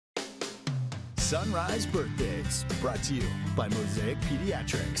Sunrise Birthdays, brought to you by Mosaic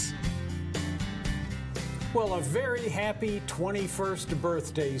Pediatrics. Well, a very happy 21st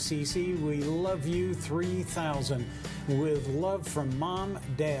birthday, Cece. We love you 3000. With love from Mom,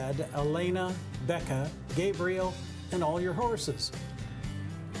 Dad, Elena, Becca, Gabriel, and all your horses.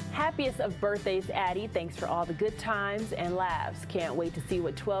 Happiest of birthdays, Addie. Thanks for all the good times and laughs. Can't wait to see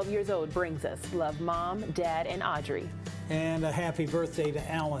what 12 years old brings us. Love, Mom, Dad, and Audrey. And a happy birthday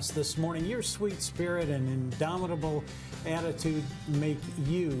to Alice this morning. Your sweet spirit and indomitable attitude make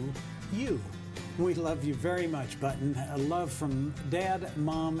you, you. We love you very much, Button. A love from Dad,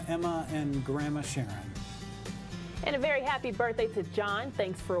 Mom, Emma, and Grandma Sharon. And a very happy birthday to John.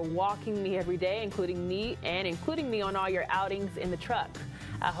 Thanks for walking me every day, including me on all your outings in the truck.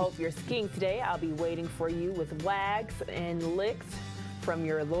 I hope you're skiing today. I'll be waiting for you with wags and licks from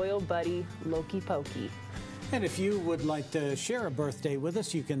your loyal buddy, Loki Pokey. And if you would like to share a birthday with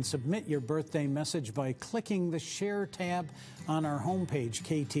us, you can submit your birthday message by clicking the Share tab on our homepage,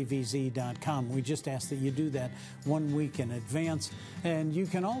 ktvz.com. We just ask that you do that 1 week in advance. And you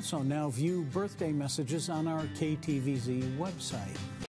can also now view birthday messages on our KTVZ website.